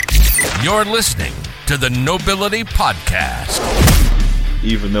You're listening to the Nobility Podcast.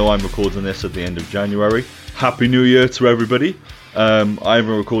 Even though I'm recording this at the end of January, Happy New Year to everybody. I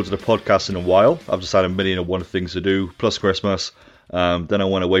haven't recorded a podcast in a while. I've just had a million and one things to do, plus Christmas. Then I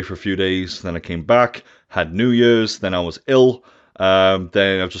went away for a few days. Then I came back, had New Year's. Then I was ill.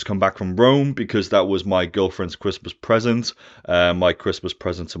 Then I've just come back from Rome because that was my girlfriend's Christmas present. My Christmas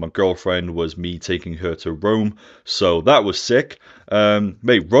present to my girlfriend was me taking her to Rome. So that was sick.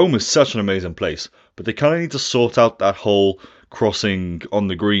 Mate, Rome is such an amazing place. But they kind of need to sort out that whole crossing on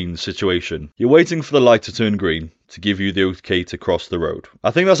the green situation. You're waiting for the light to turn green to give you the okay to cross the road.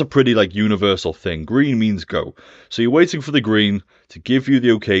 I think that's a pretty universal thing. Green means go. So you're waiting for the green to give you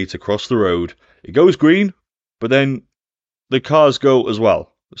the okay to cross the road. It goes green, but then the cars go as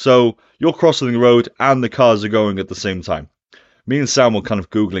well. So you're crossing the road and the cars are going at the same time. Me and Sam were kind of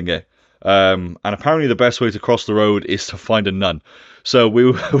Googling it. And apparently the best way to cross the road is to find a nun. So we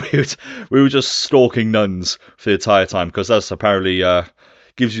were just stalking nuns for the entire time because that's apparently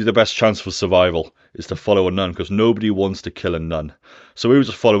gives you the best chance for survival is to follow a nun because nobody wants to kill a nun. So we were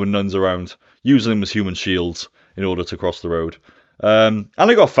just following nuns around, using them as human shields in order to cross the road. And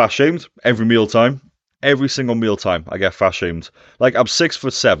I got fat shamed every mealtime. Every single mealtime I get fat shamed. I'm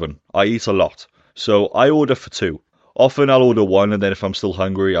 6'7". I eat a lot. So I order for two. Often I'll order one, and then if I'm still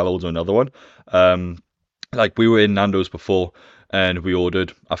hungry, I'll order another one. We were in Nando's before, and we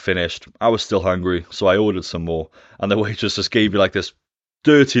ordered. I finished. I was still hungry, so I ordered some more. And the waitress just gave me this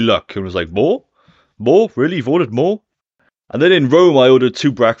dirty look and was like, "More? More? Really? You've ordered more?" And then in Rome, I ordered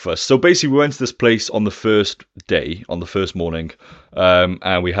two breakfasts. So basically, we went to this place on the first day, on the first morning,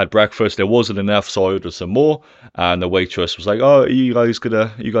 and we had breakfast. There wasn't enough, so I ordered some more. And the waitress was like, "Oh, are you guys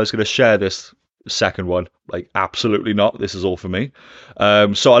gonna share this second one?" Absolutely not. This is all for me.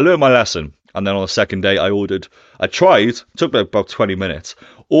 So I learned my lesson. And then on the second day, I tried, it took about 20 minutes,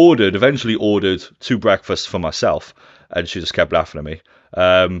 eventually ordered two breakfasts for myself. And she just kept laughing at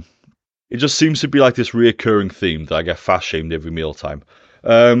me. It just seems to be this reoccurring theme that I get fat shamed every mealtime.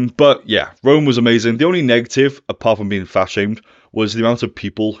 But yeah, Rome was amazing. The only negative, apart from being fat shamed, was the amount of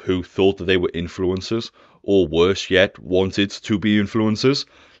people who thought that they were influencers, or worse yet, wanted to be influencers.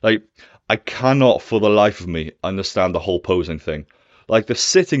 I cannot for the life of me understand the whole posing thing. They're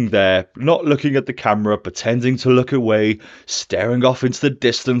sitting there, not looking at the camera, pretending to look away, staring off into the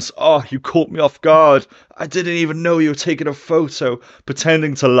distance. "Oh, you caught me off guard. I didn't even know you were taking a photo,"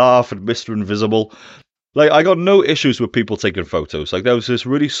 pretending to laugh at Mr. Invisible. I got no issues with people taking photos. There was this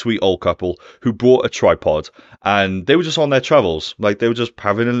really sweet old couple who brought a tripod and they were just on their travels. They were just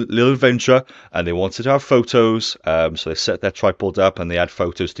having a little adventure and they wanted to have photos. So they set their tripod up and they had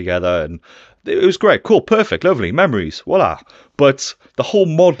photos together and it was great. Cool. Perfect. Lovely. Memories. Voila. But the whole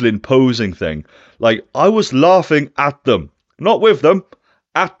modeling posing thing, I was laughing at them, not with them,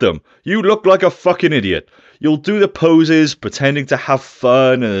 at them. You look like a fucking idiot. You'll do the poses, pretending to have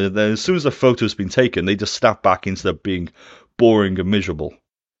fun, and then as soon as the photo's been taken, they just snap back into being boring and miserable.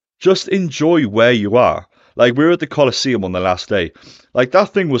 Just enjoy where you are. We were at the Colosseum on the last day.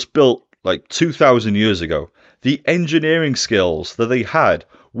 That thing was built 2,000 years ago. The engineering skills that they had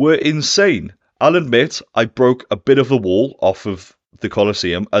were insane. I'll admit, I broke a bit of the wall off of the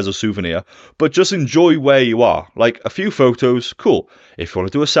Colosseum as a souvenir, but just enjoy where you are. A few photos, cool. If you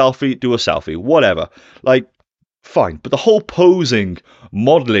want to do a selfie, whatever. Fine. But the whole posing,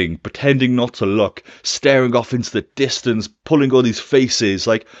 modeling, pretending not to look, staring off into the distance, pulling all these faces,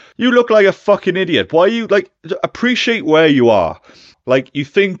 you look like a fucking idiot. Why are you, appreciate where you are. You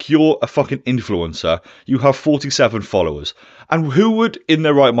think you're a fucking influencer, you have 47 followers, and who would in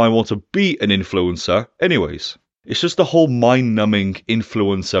their right mind want to be an influencer anyways? It's just the whole mind-numbing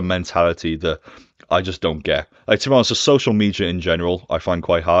influencer mentality that I just don't get. To be honest, the social media in general, I find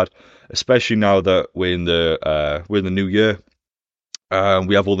quite hard, especially now that we're in the new year.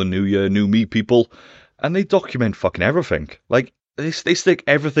 We have all the new year, new me people, and they document fucking everything. They stick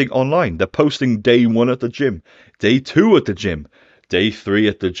everything online. They're posting day 1 at the gym, day 2 at the gym, day 3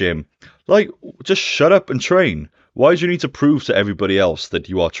 at the gym. Just shut up and train. Why do you need to prove to everybody else that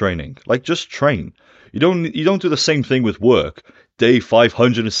you are training? Just train. You don't do the same thing with work. Day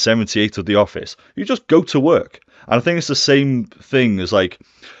 578 of the office. You just go to work. And I think it's the same thing as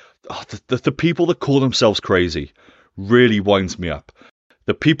the people that call themselves crazy really winds me up.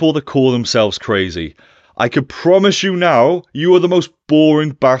 The people that call themselves crazy. I can promise you now, you are the most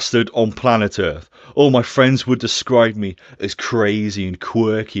boring bastard on planet Earth. All my friends would describe me as crazy and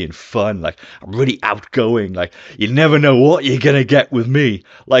quirky and fun. I'm really outgoing. You never know what you're going to get with me.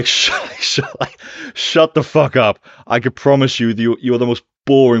 Shut the fuck up. I can promise you, you are the most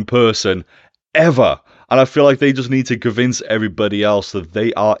boring person ever. And I feel like they just need to convince everybody else that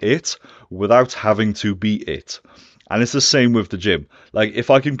they are it without having to be it. And it's the same with the gym. Like, if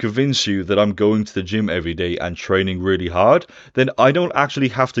I can convince you that I'm going to the gym every day and training really hard, then I don't actually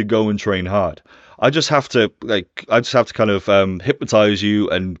have to go and train hard. I just have to kind of hypnotize you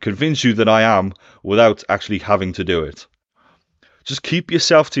and convince you that I am without actually having to do it. Just keep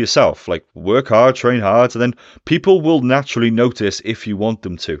yourself to yourself. Like, work hard, train hard, and then people will naturally notice if you want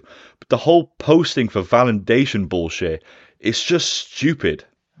them to. But the whole posting for validation bullshit is just stupid.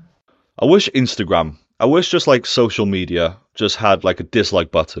 I wish just like social media just had like a dislike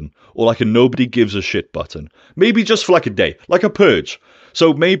button or like a nobody gives a shit button. Maybe just for like a day, like a purge.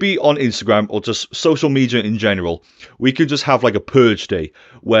 So maybe on Instagram or just social media in general, we could just have like a purge day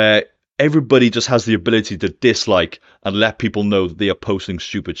where everybody just has the ability to dislike and let people know that they are posting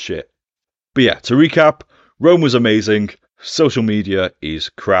stupid shit. But yeah, to recap, Rome was amazing. Social media is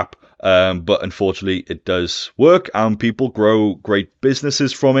crap. But unfortunately, it does work and people grow great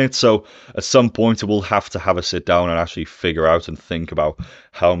businesses from it. So at some point, we'll have to have a sit down and actually figure out and think about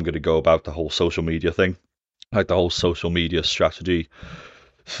how I'm going to go about the whole social media thing, like the whole social media strategy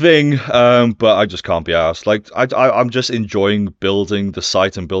thing. But I just can't be asked. Like I'm just enjoying building the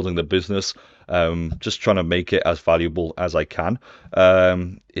site and building the business. Just trying to make it as valuable as I can.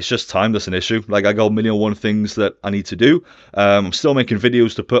 It's just time that's an issue. Like, I got a million and one things that I need to do. I'm still making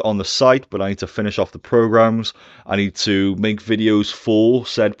videos to put on the site, but I need to finish off the programs. I need to make videos for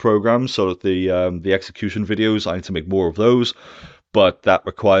said programs, so that the execution videos, I need to make more of those. But that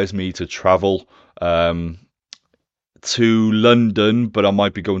requires me to travel to London, but I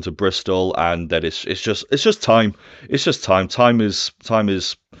might be going to Bristol, and that it's just time. It's just time. Time is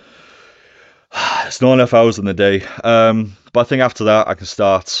it's not enough hours in the day. But I think after that, I can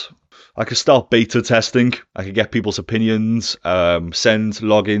start beta testing. I can get people's opinions, send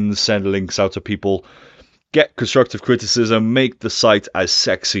logins, send links out to people, get constructive criticism, make the site as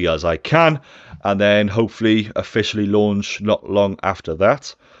sexy as I can, and then hopefully officially launch not long after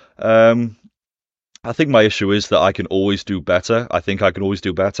that. I think my issue is that I can always do better. I think I can always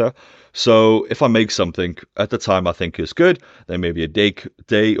do better. So if I make something at the time I think is good, then maybe a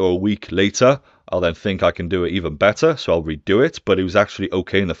day or a week later, I'll then think I can do it even better. So I'll redo it. But it was actually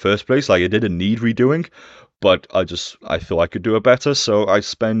okay in the first place. Like, it didn't need redoing, but I thought I could do it better. So I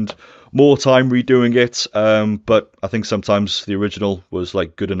spend more time redoing it. But I think sometimes the original was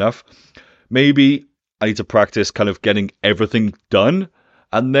like good enough. Maybe I need to practice kind of getting everything done,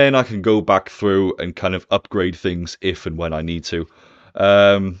 and then I can go back through and kind of upgrade things if and when I need to.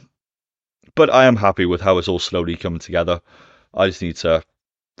 But I am happy with how it's all slowly coming together. I just need to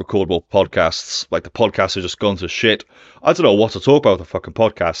record more podcasts. Like, the podcasts have just gone to shit. I don't know what to talk about with the fucking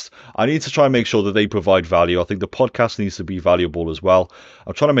podcast. I need to try and make sure that they provide value. I think the podcast needs to be valuable as well.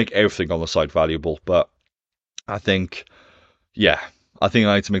 I'm trying to make everything on the site valuable, but I think I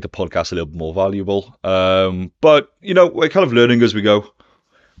need to make the podcast a little bit more valuable. But, we're kind of learning as we go.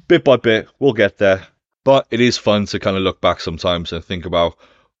 Bit by bit, we'll get there. But it is fun to kind of look back sometimes and think about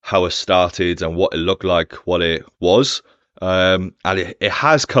how it started and what it looked like, what it was. And it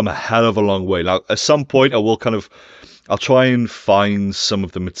has come a hell of a long way. Now, at some point, I'll try and find some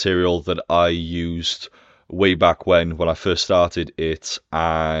of the material that I used way back when I first started it,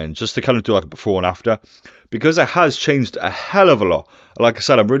 and just to kind of do like a before and after, because it has changed a hell of a lot. Like I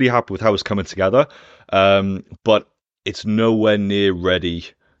said, I'm really happy with how it's coming together, but it's nowhere near ready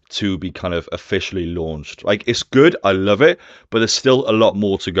to be kind of officially launched. Like, it's good, I love it, but there's still a lot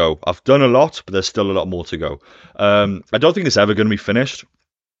more to go. I've done a lot, but there's still a lot more to go. I don't think it's ever going to be finished.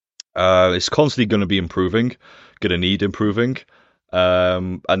 It's constantly going to be improving, going to need improving,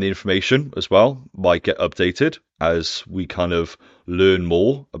 and the information as well might get updated as we kind of learn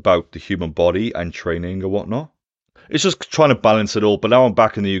more about the human body and training and whatnot. It's just trying to balance it all, but now I'm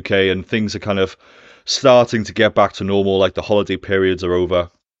back in the UK and things are kind of starting to get back to normal. Like, the holiday periods are over,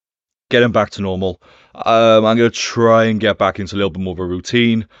 getting back to normal. I'm going to try and get back into a little bit more of a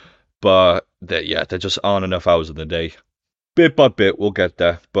routine, but there just aren't enough hours in the day. Bit by bit, we'll get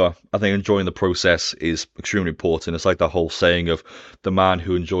there, but I think enjoying the process is extremely important. It's like the whole saying of the man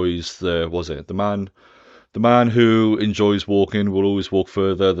who enjoys the man who enjoys walking will always walk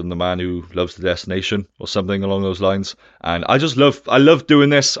further than the man who loves the destination, or something along those lines. And I love doing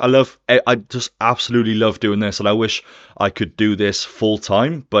this. I just absolutely love doing this, and I wish I could do this full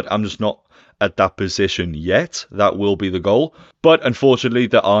time, but I'm just not at that position yet. That will be the goal. But unfortunately,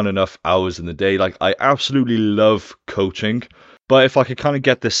 there aren't enough hours in the day. Like, I absolutely love coaching, but if I could kind of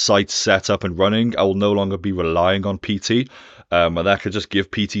get this site set up and running, I will no longer be relying on PT. And that could just give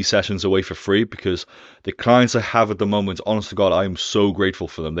PT sessions away for free, because the clients I have at the moment, honest to God, I am so grateful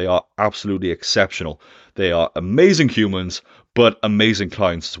for them. They are absolutely exceptional. They are amazing humans, but amazing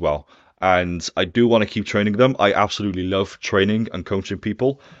clients as well. And I do want to keep training them. I absolutely love training and coaching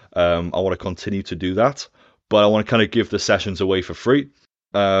people. I want to continue to do that, but I want to kind of give the sessions away for free.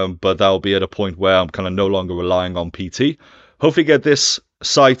 But that'll be at a point where I'm kind of no longer relying on PT. Hopefully get this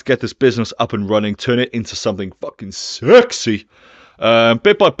site, get this business up and running, turn it into something fucking sexy.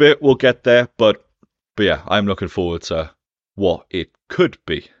 Bit by bit, we'll get there. But yeah, I'm looking forward to what it could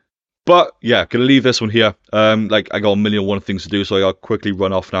be. But yeah, gonna leave this one here. Like I got a million and one things to do, so I gotta quickly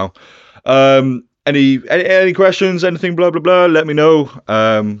run off now. Any questions, anything, blah blah blah, let me know.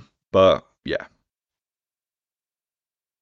 But yeah.